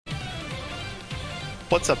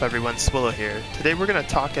What's up everyone, Swillow here. Today we're going to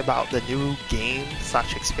talk about the new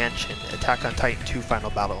game/expansion, Attack on Titan 2 Final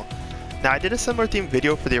Battle. Now I did a similar themed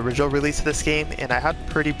video for the original release of this game, and I had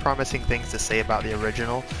pretty promising things to say about the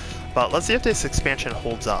original, but let's see if this expansion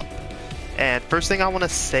holds up. And first thing I want to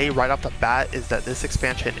say right off the bat is that this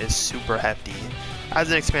expansion is super hefty,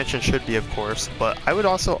 as an expansion should be of course, but I would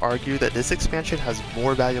also argue that this expansion has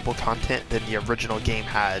more valuable content than the original game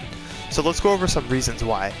had. So let's go over some reasons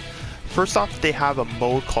why. First off, they have a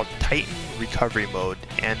mode called Titan Recovery Mode,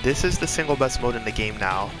 and this is the single best mode in the game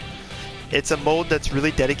now. It's a mode that's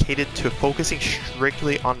really dedicated to focusing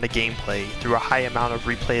strictly on the gameplay through a high amount of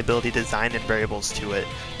replayability design and variables to it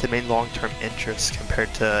to maintain long-term interest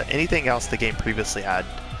compared to anything else the game previously had.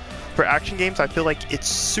 For action games, I feel like it's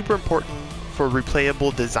super important for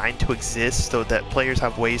replayable design to exist so that players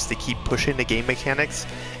have ways to keep pushing the game mechanics,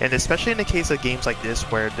 and especially in the case of games like this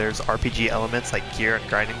where there's RPG elements like gear and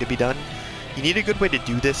grinding to be done, you need a good way to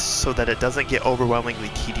do this so that it doesn't get overwhelmingly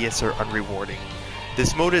tedious or unrewarding.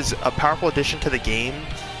 This mode is a powerful addition to the game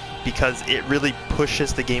because it really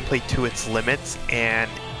pushes the gameplay to its limits,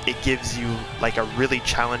 and it gives you like a really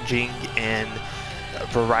challenging and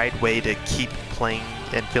varied way to keep playing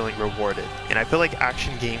and feeling rewarded. And I feel like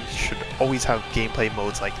action games should always have gameplay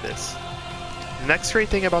modes like this. The next great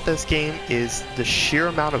thing about this game is the sheer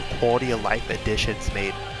amount of quality of life additions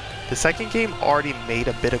made. The second game already made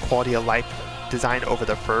a bit of quality of life design over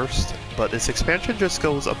the first, but this expansion just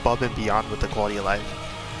goes above and beyond with the quality of life.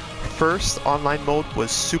 First, online mode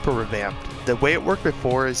was super revamped. The way it worked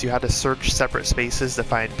before is you had to search separate spaces to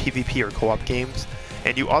find PvP or co-op games,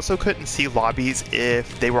 and you also couldn't see lobbies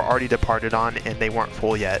if they were already departed on and they weren't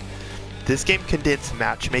full yet. This game condensed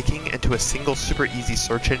matchmaking into a single super easy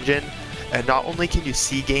search engine, and not only can you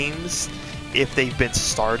see games if they've been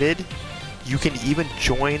started, you can even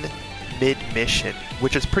join mid-mission,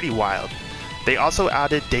 which is pretty wild. They also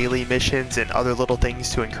added daily missions and other little things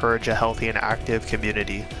to encourage a healthy and active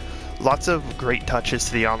community. Lots of great touches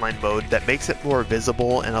to the online mode that makes it more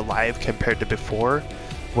visible and alive compared to before,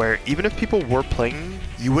 where even if people were playing,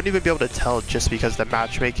 you wouldn't even be able to tell just because the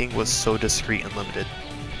matchmaking was so discreet and limited.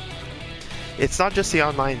 It's not just the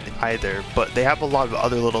online either, but they have a lot of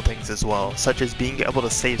other little things as well, such as being able to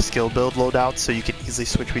save skill build loadouts so you can easily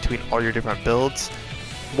switch between all your different builds,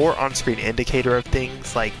 more on-screen indicator of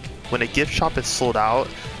things like when a gift shop is sold out,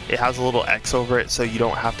 it has a little X over it so you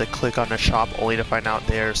don't have to click on a shop only to find out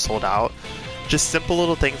they're sold out. Just simple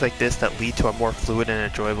little things like this that lead to a more fluid and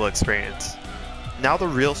enjoyable experience. Now the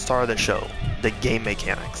real star of the show, the game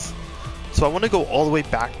mechanics. So I want to go all the way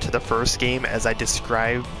back to the first game as I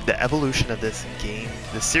describe the evolution of this game,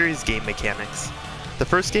 the series game mechanics. The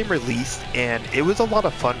first game released and it was a lot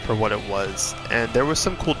of fun for what it was, and there was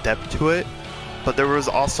some cool depth to it, but there was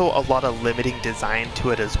also a lot of limiting design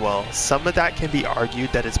to it as well. Some of that can be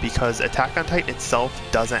argued that it's because Attack on Titan itself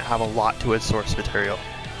doesn't have a lot to its source material.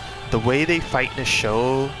 The way they fight in the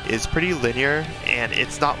show is pretty linear, and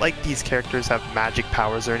it's not like these characters have magic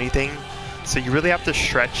powers or anything, so you really have to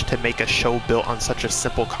stretch to make a show built on such a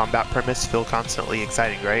simple combat premise feel constantly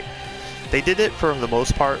exciting, right? They did it for the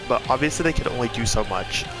most part, but obviously they could only do so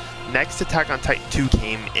much. Next, Attack on Titan 2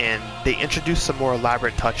 came, and they introduced some more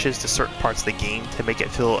elaborate touches to certain parts of the game to make it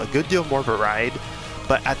feel a good deal more varied,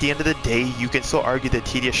 but at the end of the day, you can still argue the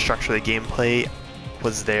tedious structure of the gameplay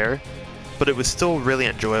was there, but it was still really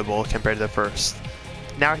enjoyable compared to the first.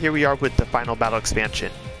 Now here we are with the Final Battle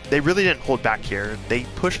expansion. They really didn't hold back here. They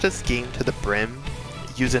pushed this game to the brim,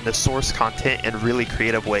 using the source content in really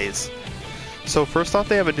creative ways. So first off,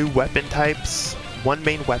 they have a new weapon types. One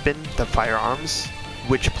main weapon, the firearms,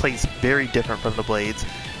 which plays very different from the blades,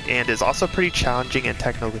 and is also pretty challenging and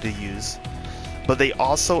technical to use. But they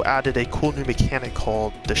also added a cool new mechanic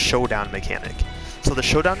called the Showdown mechanic. So the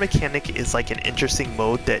Showdown mechanic is like an interesting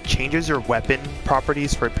mode that changes your weapon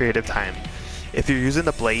properties for a period of time. If you're using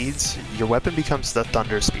the blades, your weapon becomes the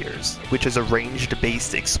Thunder Spears, which is a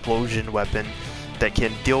ranged-based explosion weapon that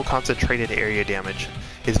can deal concentrated area damage.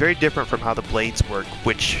 It's very different from how the blades work,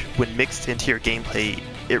 which when mixed into your gameplay,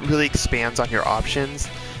 it really expands on your options,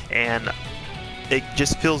 and it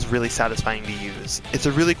just feels really satisfying to use. It's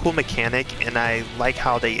a really cool mechanic, and I like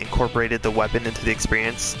how they incorporated the weapon into the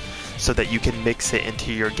experience so that you can mix it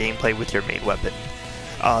into your gameplay with your main weapon.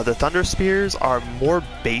 The Thunder Spears are more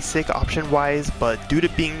basic option-wise, but due to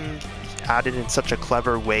being added in such a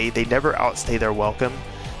clever way, they never outstay their welcome,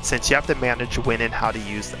 since you have to manage when and how to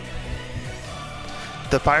use them.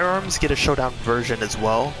 The firearms get a Showdown version as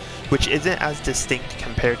well, which isn't as distinct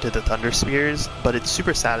compared to the Thunder Spears, but it's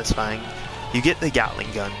super satisfying. You get the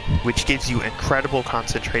Gatling gun, which gives you incredible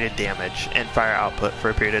concentrated damage and fire output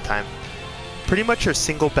for a period of time. pretty much your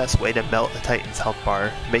single best way to melt a Titan's health bar,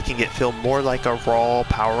 making it feel more like a raw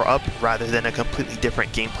power-up rather than a completely different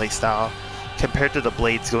gameplay style compared to the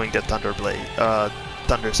blades going to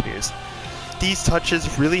Thunder Spears. These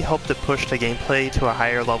touches really help to push the gameplay to a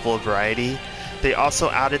higher level of variety. They also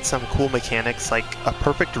added some cool mechanics like a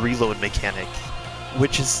perfect reload mechanic,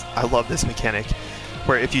 I love this mechanic,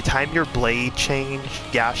 where if you time your blade change,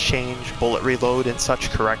 gas change, bullet reload and such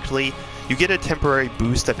correctly, you get a temporary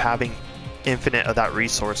boost of having infinite of that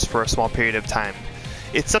resource for a small period of time.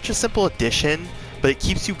 It's such a simple addition, but it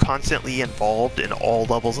keeps you constantly involved in all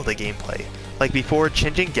levels of the gameplay. Like before,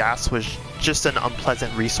 changing gas was just an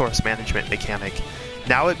unpleasant resource management mechanic.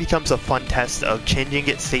 Now it becomes a fun test of changing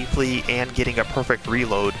it safely and getting a perfect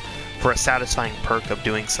reload for a satisfying perk of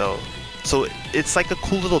doing so. So it's like a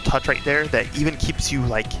cool little touch right there that even keeps you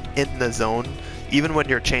like in the zone even when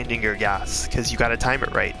you're changing your gas, because you gotta time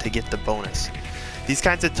it right to get the bonus. These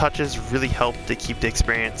kinds of touches really help to keep the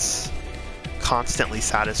experience constantly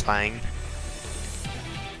satisfying.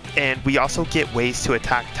 And we also get ways to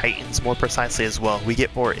attack Titans more precisely as well. We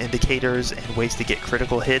get more indicators and ways to get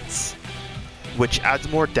critical hits, which adds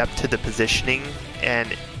more depth to the positioning,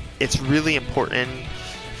 and it's really important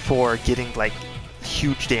for getting like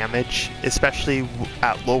huge damage, especially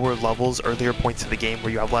at lower levels, earlier points of the game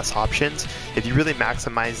where you have less options. If you really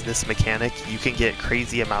maximize this mechanic, you can get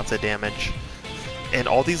crazy amounts of damage. And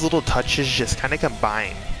all these little touches just kind of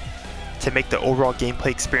combine to make the overall gameplay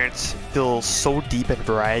experience feel so deep and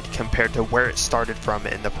varied compared to where it started from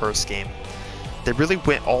in the first game. They really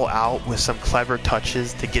went all out with some clever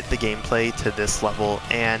touches to get the gameplay to this level,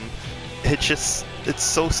 and it's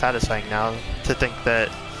so satisfying now to think that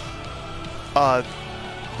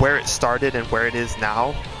where it started and where it is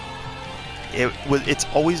now, it's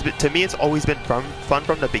always been fun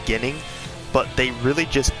from the beginning, but they really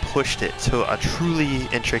just pushed it to a truly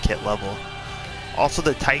intricate level. Also,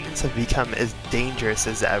 the Titans have become as dangerous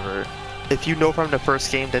as ever. If you know from the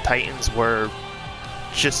first game, the Titans were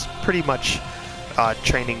just pretty much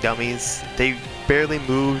training dummies. They barely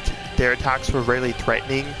moved, their attacks were rarely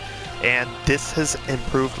threatening, and this has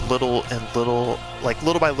improved little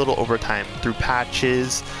by little over time through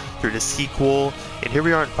patches, through the sequel, and here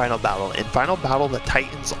we are in Final Battle. In Final Battle, the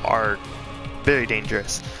Titans are very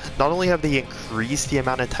dangerous. Not only have they increased the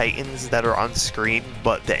amount of Titans that are on screen,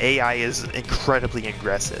 but the AI is incredibly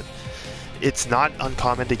aggressive. It's not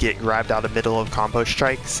uncommon to get grabbed out of middle of combo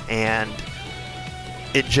strikes, and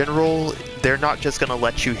in general, they're not just going to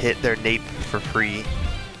let you hit their nape for free,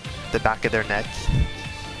 the back of their neck,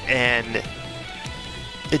 and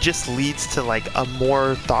it just leads to like a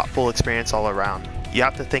more thoughtful experience all around. You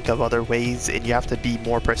have to think of other ways, and you have to be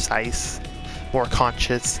more precise, more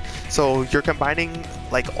conscious. So you're combining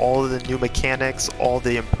like all of the new mechanics, all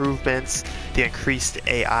the improvements, the increased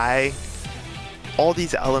AI, all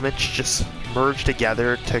these elements just merge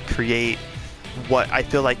together to create what I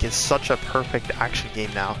feel like is such a perfect action game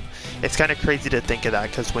now. It's kind of crazy to think of that,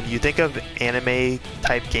 because when you think of anime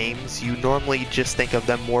type games, you normally just think of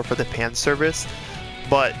them more for the fan service,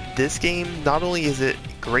 but this game, not only is it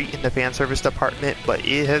great in the fan service department, but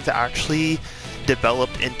it has actually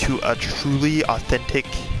developed into a truly authentic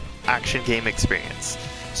action game experience.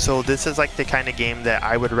 So this is like the kind of game that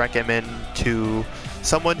I would recommend to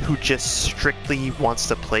someone who just strictly wants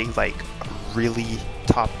to play like a really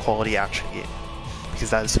top quality action game, because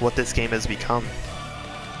that's what this game has become.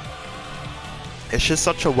 It's just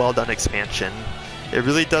such a well done expansion. It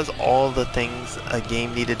really does all the things a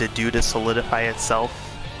game needed to do to solidify itself,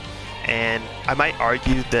 and I might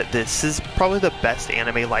argue that this is probably the best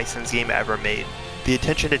anime licensed game ever made. The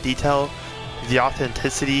attention to detail, the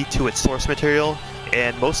authenticity to its source material,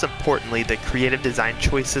 and most importantly, the creative design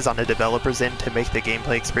choices on the developer's end to make the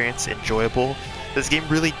gameplay experience enjoyable. This game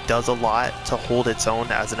really does a lot to hold its own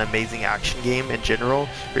as an amazing action game in general,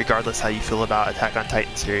 regardless how you feel about Attack on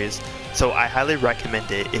Titan series. So I highly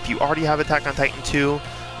recommend it. If you already have Attack on Titan 2,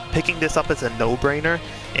 picking this up is a no-brainer,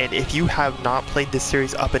 and if you have not played this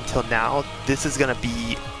series up until now, this is going to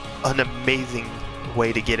be an amazing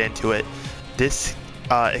way to get into it. This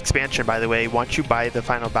expansion, by the way, once you buy the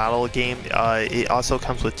Final Battle game, it also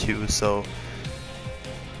comes with 2, so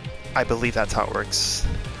I believe that's how it works.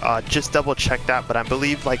 Just double check that, but I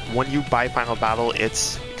believe like when you buy Final Battle,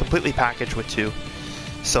 it's completely packaged with 2.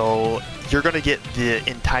 So you're going to get the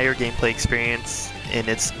entire gameplay experience in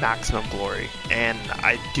its maximum glory, and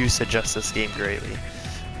I do suggest this game greatly.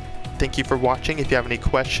 Thank you for watching. If you have any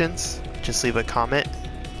questions, just leave a comment.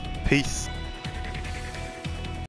 Peace.